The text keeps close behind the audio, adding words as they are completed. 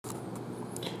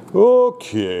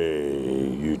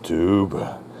Okay,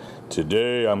 YouTube.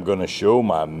 Today I'm gonna show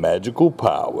my magical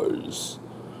powers.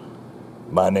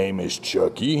 My name is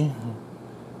Chucky,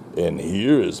 and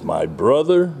here is my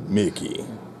brother Mickey.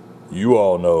 You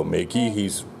all know Mickey.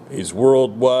 He's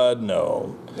worldwide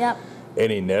known. Yep.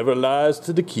 And he never lies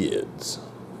to the kids.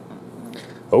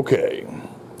 Okay.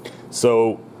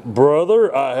 So,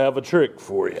 brother, I have a trick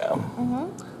for you.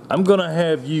 I'm gonna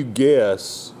have you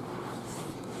guess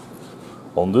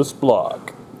on this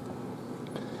block.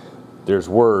 There's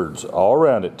words all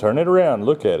around it. Turn it around.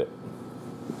 Look at it.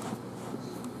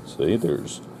 See,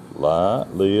 there's lie,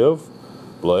 live,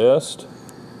 blessed,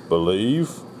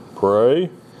 believe, pray,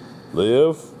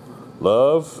 live,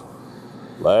 love,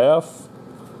 laugh,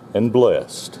 and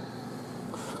blessed.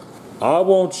 I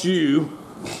want you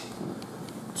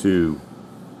to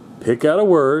pick out a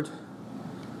word,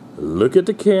 look at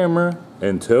the camera,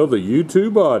 and tell the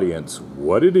YouTube audience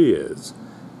what it is.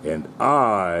 And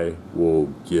I will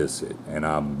guess it. And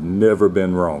I've never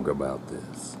been wrong about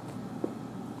this.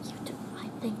 I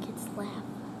think it's laugh.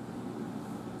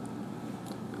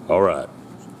 Alright.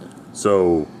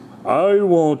 So, I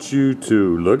want you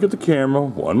to look at the camera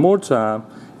one more time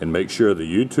and make sure the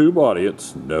YouTube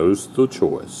audience knows the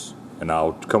choice. And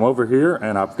I'll come over here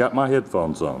and I've got my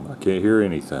headphones on. I can't hear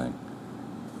anything.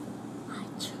 I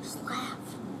choose laugh.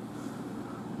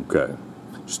 Okay.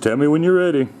 Just tell me when you're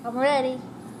ready. I'm ready.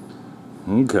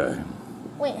 Okay.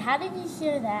 Wait, how did you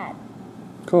hear that?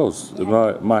 Because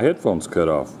my headphones cut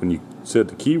off when you said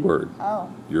the keyword. Oh.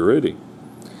 You're ready.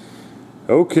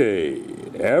 Okay.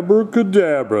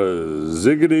 Abracadabra,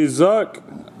 ziggity zuck.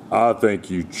 I think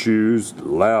you choose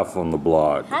laugh on the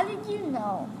block. How did you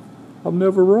know? I'm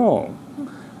never wrong.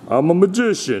 I'm a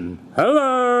magician.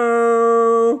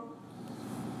 Hello!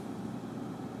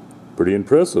 Pretty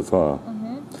impressive, huh?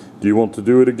 Do you want to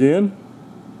do it again?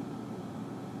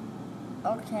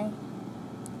 Okay.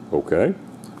 Okay.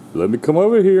 Let me come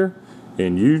over here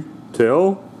and you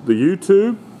tell the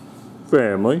YouTube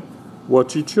family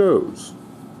what you chose.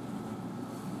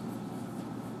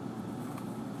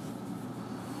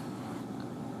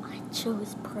 I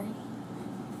chose pray.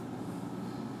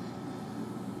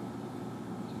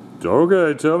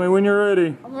 Okay, tell me when you're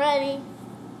ready. I'm ready.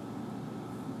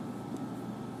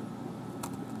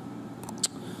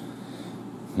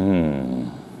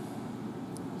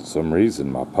 For some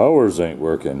reason my powers ain't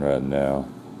working right now.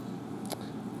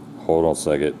 Hold on a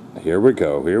second. Here we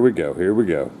go. Here we go. Here we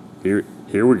go. Here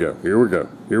we go. Here we go.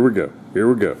 Here we go.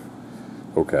 Here we go.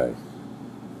 Okay.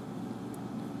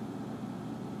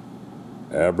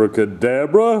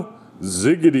 Abracadabra,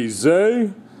 ziggity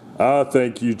zay. I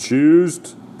think you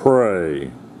choose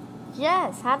pray.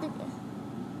 Yes, how did you?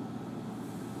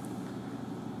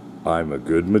 I'm a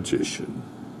good magician.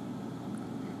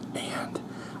 And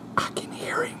I can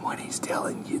hear him when he's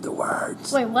telling you the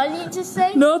words. Wait, what did you just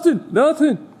say?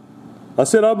 Nothing. I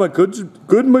said I'm a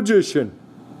good magician.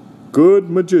 Good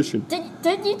magician.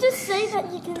 Did you just say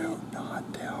that you can... Do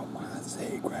not tell my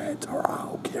secrets or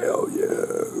I'll kill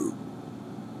you.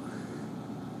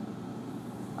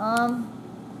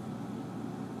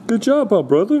 Good job, my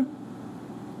brother.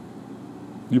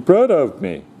 You proud of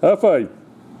me? High five.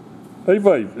 High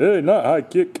five. Hey, not high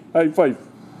kick. High five.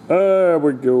 There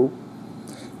we go.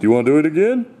 Do you want to do it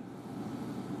again?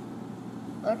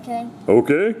 Okay.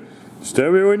 Okay. Just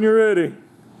tell me when you're ready.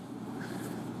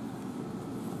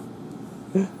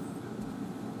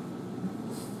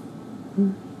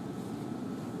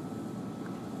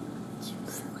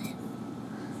 Choose laugh.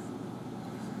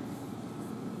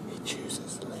 He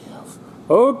chooses live.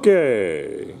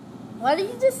 Okay. What did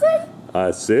you just say?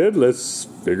 I said let's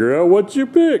figure out what you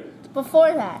picked.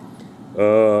 Before that.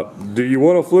 Do you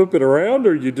want to flip it around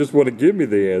or you just want to give me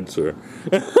the answer?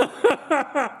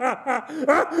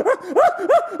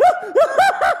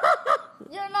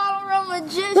 You're not a real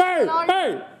magician, are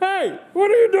you? Hey, what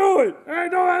are you doing? Hey,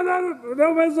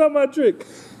 don't mess up my trick.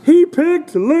 He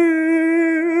picked live.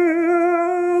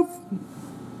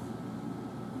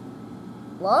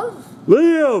 Love?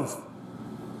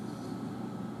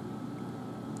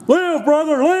 Live,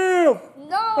 brother, live.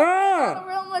 No, you're not a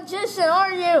real magician,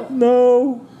 are you?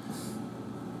 No.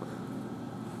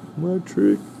 My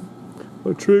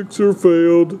tricks are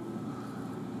failed.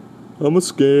 I'm a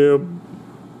scam.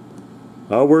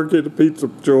 I work at a pizza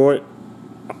joint,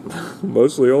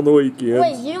 mostly on the weekends.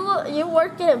 Wait, you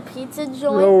work at a pizza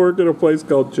joint? I work at a place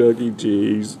called Chuck E.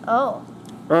 Cheese. Oh.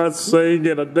 I sing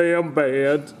in a damn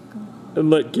band and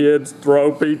let kids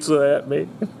throw pizza at me.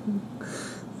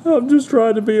 I'm just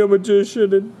trying to be a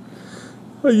magician and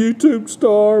a YouTube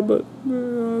star, but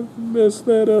I messed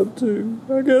that up too.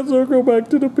 I guess I'll go back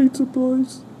to the pizza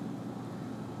place.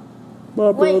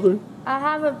 My brother. Wait, I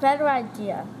have a better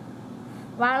idea.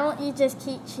 Why don't you just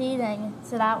keep cheating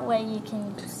so that way you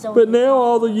can still... But now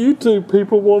all the YouTube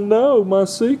people will know my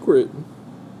secret.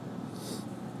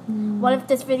 What if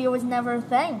this video was never a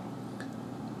thing?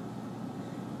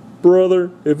 Brother,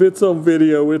 if it's on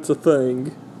video, it's a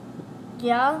thing.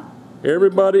 Yeah?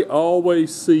 Everybody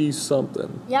always sees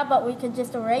something. Yeah, but we could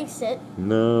just erase it.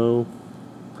 No.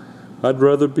 I'd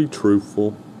rather be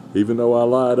truthful, even though I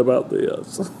lied about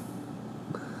this.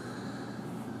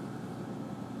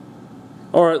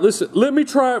 Alright, listen, let me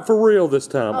try it for real this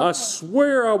time. Okay. I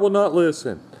swear I will not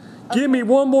listen. Give me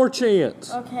one more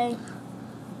chance. Okay.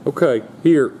 Okay,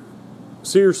 here.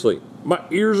 Seriously, my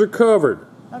ears are covered.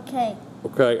 Okay.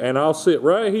 Okay, and I'll sit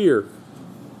right here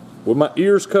with my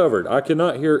ears covered. I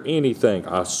cannot hear anything,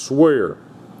 I swear.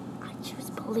 I choose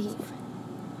believe.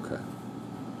 Okay.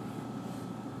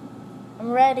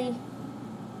 I'm ready.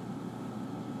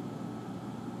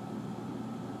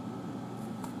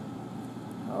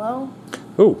 Hello?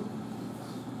 Oh.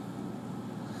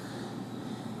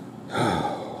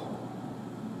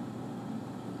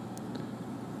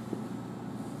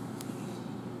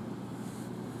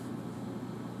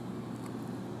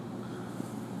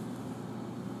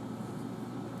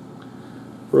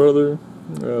 Brother,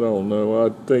 I don't know. I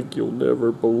think you'll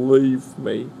never believe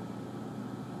me.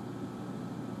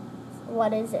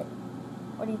 What is it?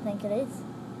 What do you think it is?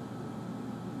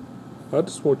 I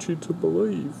just want you to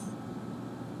believe.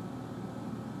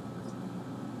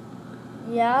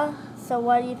 Yeah? So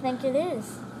what do you think it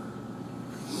is?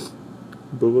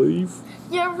 Believe?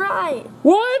 You're right.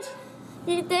 What?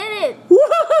 You did it.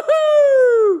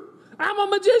 Woohoo! I'm a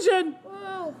magician!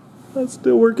 Woo. I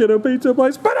still work at a pizza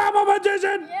place, but I'm a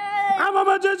magician! Yay. I'm a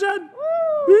magician!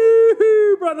 Woo.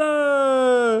 Woo-hoo,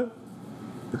 brother!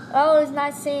 Oh, it was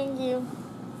nice seeing you.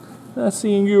 Nice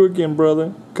seeing you again,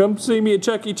 brother. Come see me at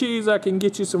Chuck E. Cheese. I can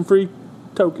get you some free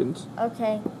tokens.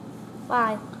 Okay.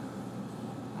 Bye.